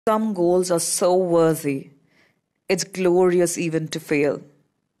Some goals are so worthy, it's glorious even to fail.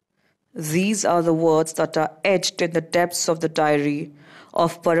 These are the words that are etched in the depths of the diary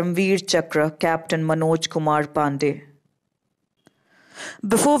of Param Chakra, Captain Manoj Kumar Pandey.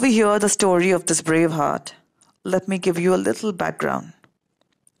 Before we hear the story of this brave heart, let me give you a little background.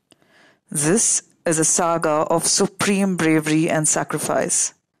 This is a saga of supreme bravery and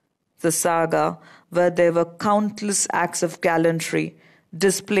sacrifice. The saga where there were countless acts of gallantry,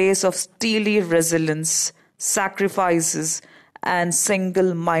 displays of steely resilience, sacrifices, and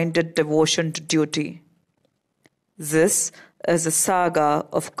single-minded devotion to duty. This is the saga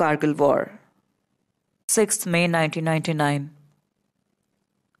of Kargil War. 6th May 1999.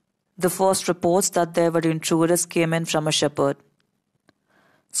 The first reports that there were intruders came in from a shepherd.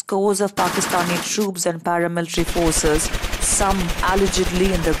 Scores of Pakistani troops and paramilitary forces, some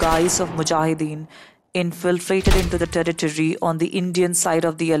allegedly in the guise of Mujahideen, infiltrated into the territory on the Indian side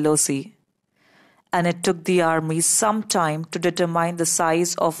of the Yellow Sea. And it took the army some time to determine the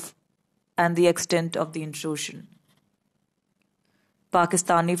size of and the extent of the intrusion.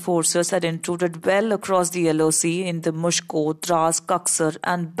 Pakistani forces had intruded well across the Yellow Sea in the Mushko, Dras, Kaksar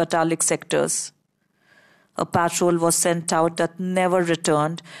and Batalik sectors. A patrol was sent out that never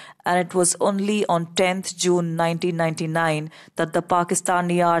returned, and it was only on 10th June 1999 that the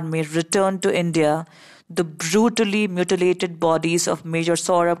Pakistani army returned to India the brutally mutilated bodies of Major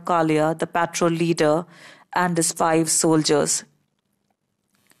Saurabh Kalia, the patrol leader, and his 5 soldiers.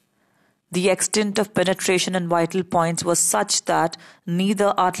 The extent of penetration in vital points was such that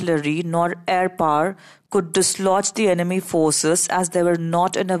neither artillery nor air power could dislodge the enemy forces as they were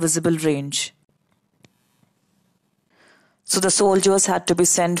not in a visible range. So the soldiers had to be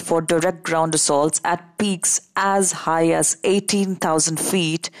sent for direct ground assaults at peaks as high as 18,000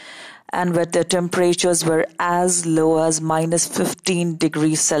 feet and where the temperatures were as low as minus 15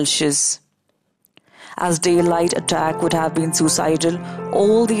 degrees Celsius. As daylight attack would have been suicidal,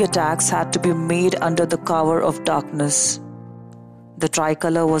 all the attacks had to be made under the cover of darkness. The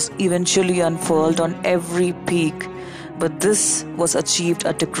tricolour was eventually unfurled on every peak, but this was achieved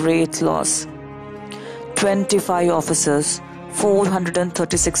at a great loss. 25 officers,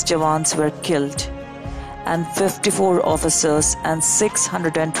 436 Jawans were killed, and 54 officers and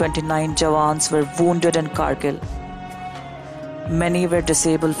 629 Jawans were wounded in Kargil. Many were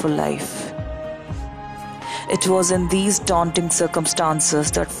disabled for life. It was in these daunting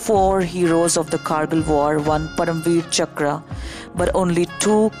circumstances that 4 heroes of the Kargil War won Param Chakra, but only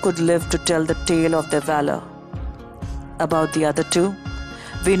 2 could live to tell the tale of their valor. About the other 2,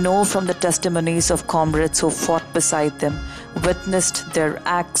 we know from the testimonies of comrades who fought beside them, witnessed their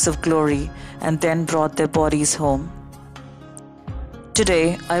acts of glory, and then brought their bodies home.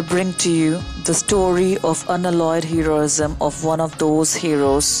 Today, I bring to you the story of unalloyed heroism of one of those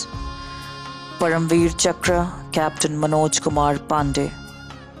heroes, Param Chakra, Captain Manoj Kumar Pandey.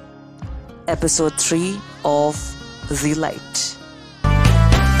 Episode 3 of The Light.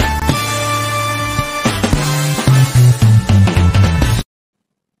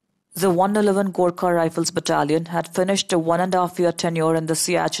 The 111 Gorkha Rifles Battalion had finished a 1.5-year tenure in the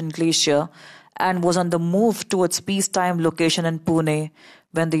Siachen Glacier and was on the move to its peacetime location in Pune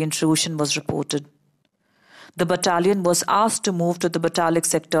when the intrusion was reported. The battalion was asked to move to the Batalik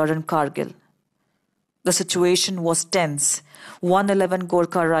sector in Kargil. The situation was tense. 111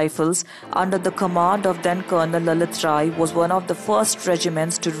 Gorkha Rifles, under the command of then Colonel Lalit Rai, was one of the first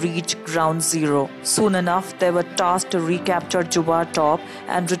regiments to reach ground zero. Soon enough, they were tasked to recapture Jubar Top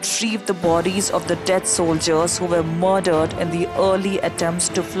and retrieve the bodies of the dead soldiers who were murdered in the early attempts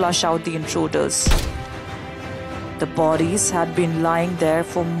to flush out the intruders. The bodies had been lying there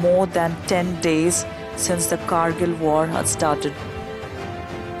for more than 10 days since the Kargil War had started.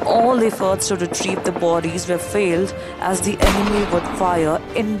 All efforts to retrieve the bodies were failed as the enemy would fire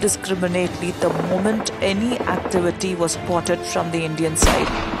indiscriminately the moment any activity was spotted from the Indian side.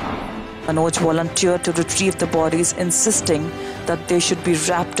 Manoj volunteered to retrieve the bodies, insisting that they should be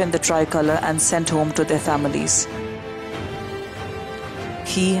wrapped in the tricolour and sent home to their families.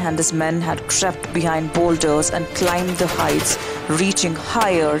 He and his men had crept behind boulders and climbed the heights, reaching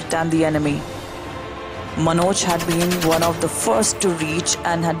higher than the enemy. Manoj had been one of the first to reach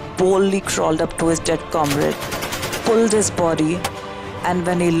and had boldly crawled up to his dead comrade, pulled his body, and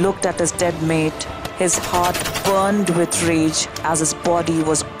when he looked at his dead mate, his heart burned with rage as his body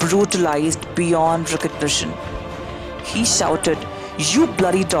was brutalized beyond recognition. He shouted, "You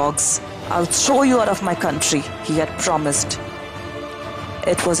bloody dogs, I'll throw you out of my country," he had promised.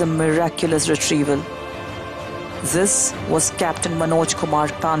 It was a miraculous retrieval. This was Captain Manoj Kumar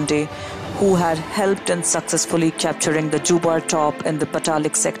Pandey, who had helped in successfully capturing the Jubar top in the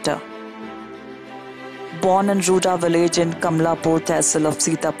Batalik sector. Born in Ruda village in Kamlapur Tehsil of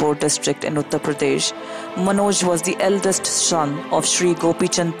Sitapur district in Uttar Pradesh, Manoj was the eldest son of Shri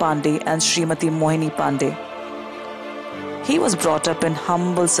Gopichand Pandey and Srimati Mohini Pandey. He was brought up in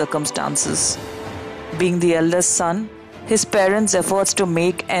humble circumstances. Being the eldest son, his parents' efforts to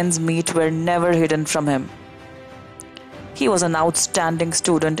make ends meet were never hidden from him. He was an outstanding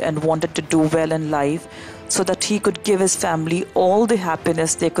student and wanted to do well in life so that he could give his family all the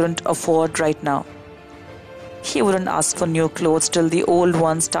happiness they couldn't afford right now. He wouldn't ask for new clothes till the old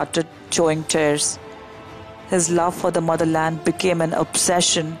ones started showing tears. His love for the motherland became an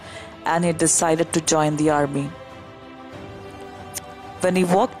obsession and he decided to join the army. When he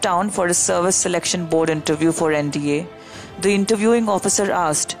walked down for his service selection board interview for NDA, the interviewing officer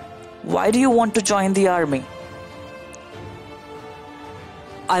asked, "Why do you want to join the army?"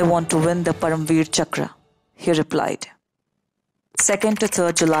 "I want to win the Param Veer Chakra," he replied. 2nd to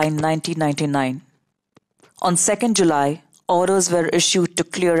 3rd July 1999. On 2nd July, orders were issued to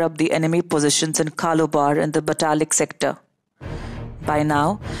clear up the enemy positions in Khalubar in the Batalik sector. By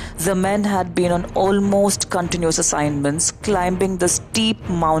now, the men had been on almost continuous assignments, climbing the steep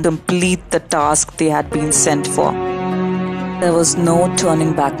mountain to complete the task they had been sent for. There was no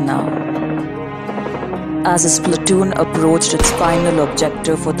turning back now. As his platoon approached its final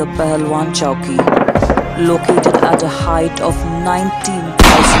objective for the Pahalwan Chowki, located at a height of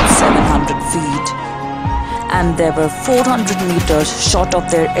 19,700 feet, and they were 400 meters short of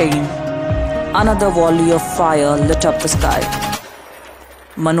their aim, another volley of fire lit up the sky.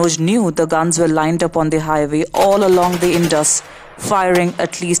 Manoj knew the guns were lined up on the highway all along the Indus, firing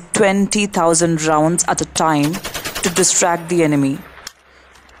at least 20,000 rounds at a time to distract the enemy.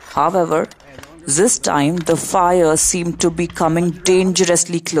 However, this time the fire seemed to be coming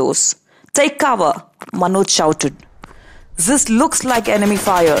dangerously close. "Take cover," Manoj shouted. "This looks like enemy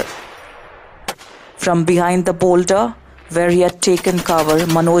fire." From behind the boulder, where he had taken cover,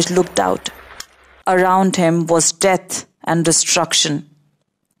 Manoj looked out. Around him was death and destruction.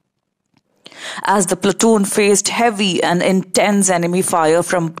 As the platoon faced heavy and intense enemy fire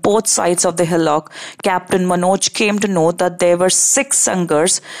from both sides of the hillock, Captain Manoj came to know that there were 6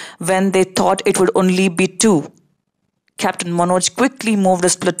 Sangars when they thought it would only be 2. Captain Manoj quickly moved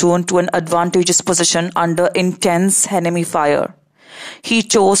his platoon to an advantageous position under intense enemy fire. He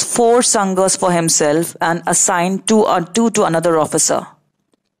chose 4 Sangars for himself and assigned two to another officer.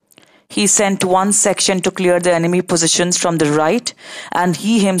 He sent one section to clear the enemy positions from the right, and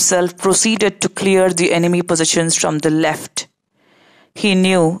he himself proceeded to clear the enemy positions from the left. He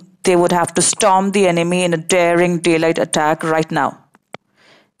knew they would have to storm the enemy in a daring daylight attack right now.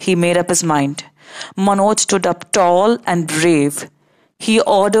 He made up his mind. Manoj stood up tall and brave. He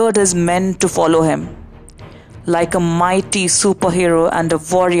ordered his men to follow him. Like a mighty superhero and a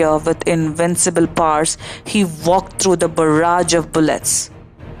warrior with invincible powers, he walked through the barrage of bullets.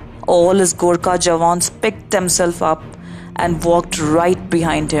 All his Gorkha Jawans picked themselves up and walked right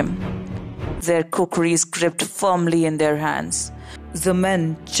behind him, their kukris gripped firmly in their hands. The men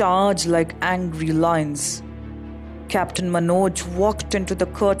charged like angry lions. Captain Manoj walked into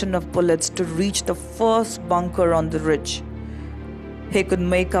the curtain of bullets to reach the first bunker on the ridge. He could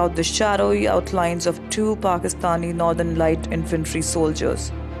make out the shadowy outlines of 2 Pakistani Northern Light Infantry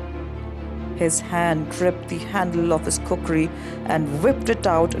soldiers. His hand gripped the handle of his kukri and whipped it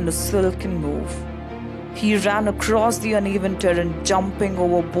out in a silken move. He ran across the uneven terrain, jumping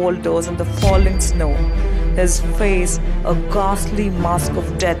over boulders and the falling snow. His face, a ghastly mask of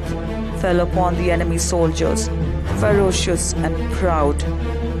death, fell upon the enemy soldiers, ferocious and proud.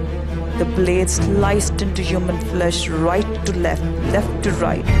 The blades sliced into human flesh right to left, left to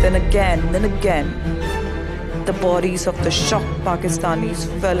right, then again, then again. The bodies of the shocked Pakistanis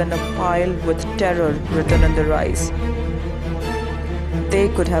fell in a pile with terror written in their eyes. They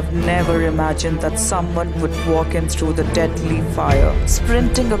could have never imagined that someone would walk in through the deadly fire.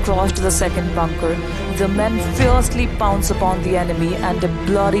 Sprinting across to the second bunker, the men fiercely pounce upon the enemy and a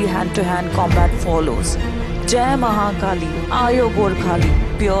bloody hand-to-hand combat follows. Jai Mahakali, Ayo Gorkhali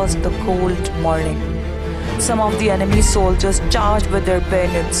pierced the cold morning. Some of the enemy soldiers charged with their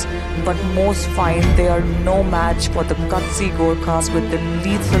bayonets, but most find they are no match for the gutsy Gorkhas with the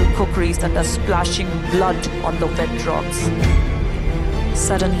lethal kukris that are splashing blood on the wet rocks.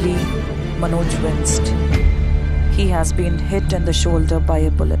 Suddenly, Manoj winced. He has been hit in the shoulder by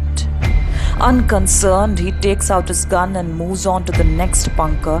a bullet. Unconcerned, he takes out his gun and moves on to the next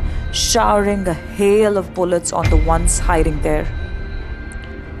bunker, showering a hail of bullets on the ones hiding there.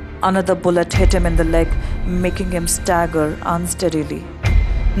 Another bullet hit him in the leg, making him stagger unsteadily.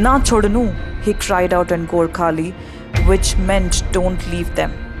 "Na chodnu," he cried out in Gorkhali, which meant "don't leave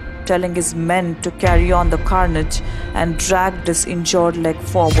them," telling his men to carry on the carnage and dragged his injured leg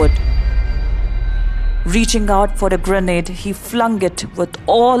forward. Reaching out for a grenade, he flung it with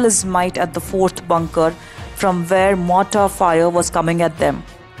all his might at the fourth bunker from where mortar fire was coming at them.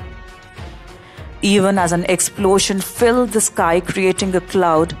 Even as an explosion filled the sky, creating a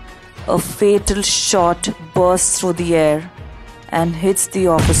cloud, a fatal shot bursts through the air and hits the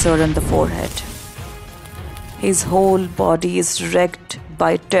officer in the forehead. His whole body is wrecked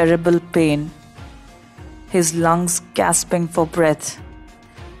by terrible pain, his lungs gasping for breath,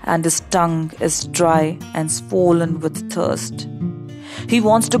 and his tongue is dry and swollen with thirst. He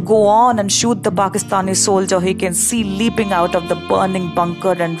wants to go on and shoot the Pakistani soldier he can see leaping out of the burning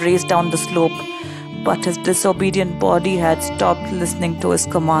bunker and race down the slope, but his disobedient body had stopped listening to his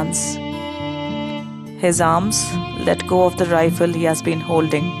commands. His arms let go of the rifle he has been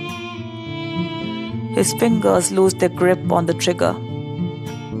holding. His fingers lose their grip on the trigger.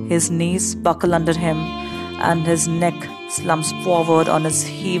 His knees buckle under him and his neck slumps forward on his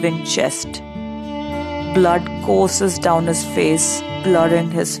heaving chest. Blood courses down his face,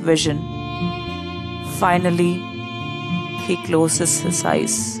 blurring his vision. Finally, he closes his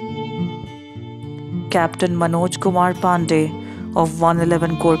eyes. Captain Manoj Kumar Pandey of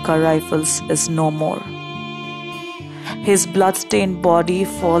 111 Gorkha Rifles is no more. His blood-stained body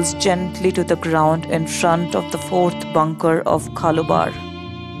falls gently to the ground in front of the fourth bunker of Khalubar.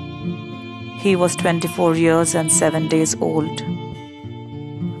 He was 24 years and 7 days old.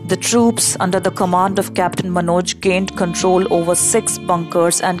 The troops under the command of Captain Manoj gained control over 6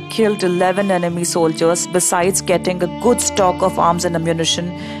 bunkers and killed 11 enemy soldiers, besides getting a good stock of arms and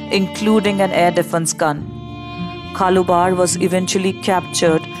ammunition, including an air defense gun. Khalubar was eventually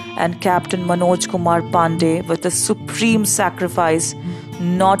captured, and Captain Manoj Kumar Pandey, with a supreme sacrifice,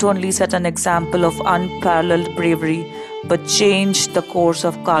 not only set an example of unparalleled bravery, but changed the course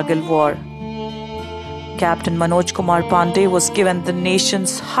of Kargil war. Captain Manoj Kumar Pandey was given the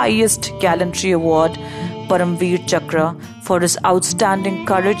nation's highest gallantry award, Param Veer Chakra, for his outstanding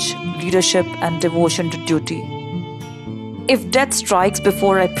courage, leadership and devotion to duty. "If death strikes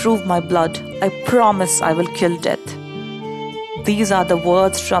before I prove my blood, I promise I will kill death." These are the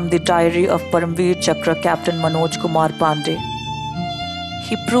words from the diary of Param Veer Chakra Captain Manoj Kumar Pandey.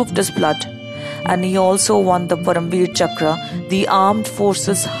 He proved his blood, and he also won the Param Veer Chakra, the Armed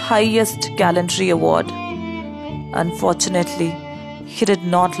Forces' highest gallantry award. Unfortunately, he did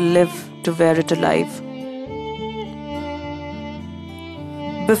not live to wear it alive.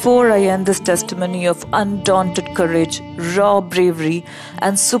 Before I end this testimony of undaunted courage, raw bravery,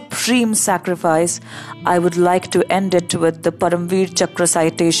 and supreme sacrifice, I would like to end it with the Param Veer Chakra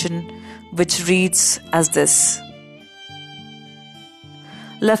citation, which reads as this.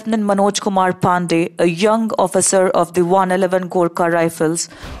 Lieutenant Manoj Kumar Pandey, a young officer of the 111 Gorkha Rifles,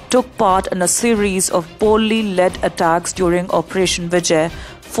 took part in a series of boldly led attacks during Operation Vijay,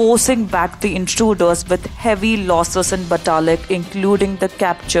 forcing back the intruders with heavy losses in Batalik, including the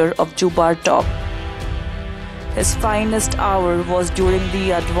capture of Jubar Top. His finest hour was during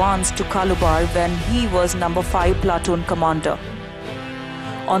the advance to Khalubar, when he was No. 5 Platoon Commander.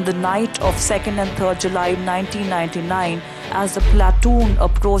 On the night of 2nd and 3rd July 1999, as the platoon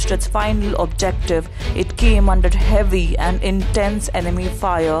approached its final objective, it came under heavy and intense enemy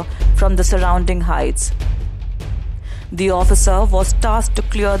fire from the surrounding heights. The officer was tasked to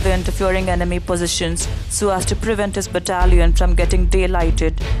clear the interfering enemy positions so as to prevent his battalion from getting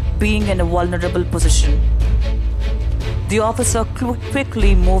daylighted, being in a vulnerable position. The officer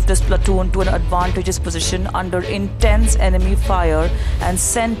quickly moved his platoon to an advantageous position under intense enemy fire and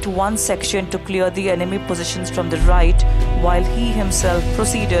sent one section to clear the enemy positions from the right, while he himself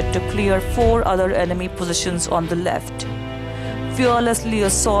proceeded to clear 4 other enemy positions on the left. Fearlessly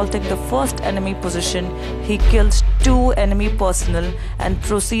assaulting the first enemy position, he killed 2 enemy personnel and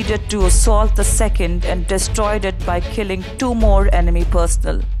proceeded to assault the second and destroyed it by killing 2 more enemy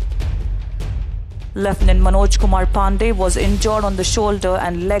personnel. Lieutenant Manoj Kumar Pandey was injured on the shoulder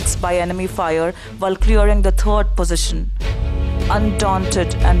and legs by enemy fire while clearing the 3rd position.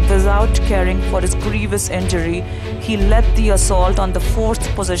 Undaunted and without caring for his grievous injury, he led the assault on the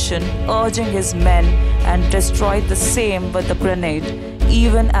 4th position, urging his men, and destroyed the same with a grenade,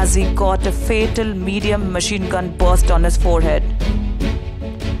 even as he got a fatal medium machine gun burst on his forehead.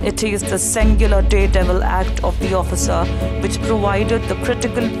 It is the singular daredevil act of the officer which provided the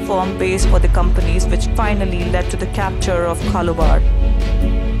critical firm base for the companies, which finally led to the capture of Khalubar.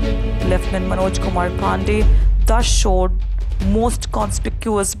 Lieutenant Manoj Kumar Pandey thus showed most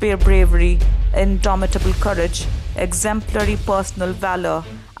conspicuous bravery, indomitable courage, exemplary personal valor,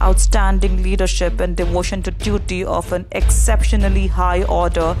 outstanding leadership and devotion to duty of an exceptionally high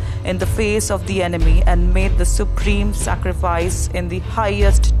order in the face of the enemy, and made the supreme sacrifice in the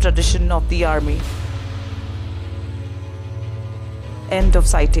highest tradition of the army. End of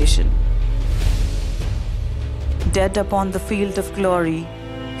citation. Dead upon the field of glory,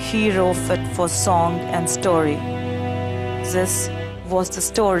 hero fit for song and story. This was the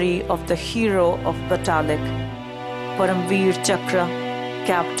story of the hero of Batalik, Param Veer Chakra,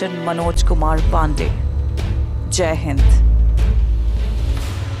 Captain Manoj Kumar Pandey. Jai Hind.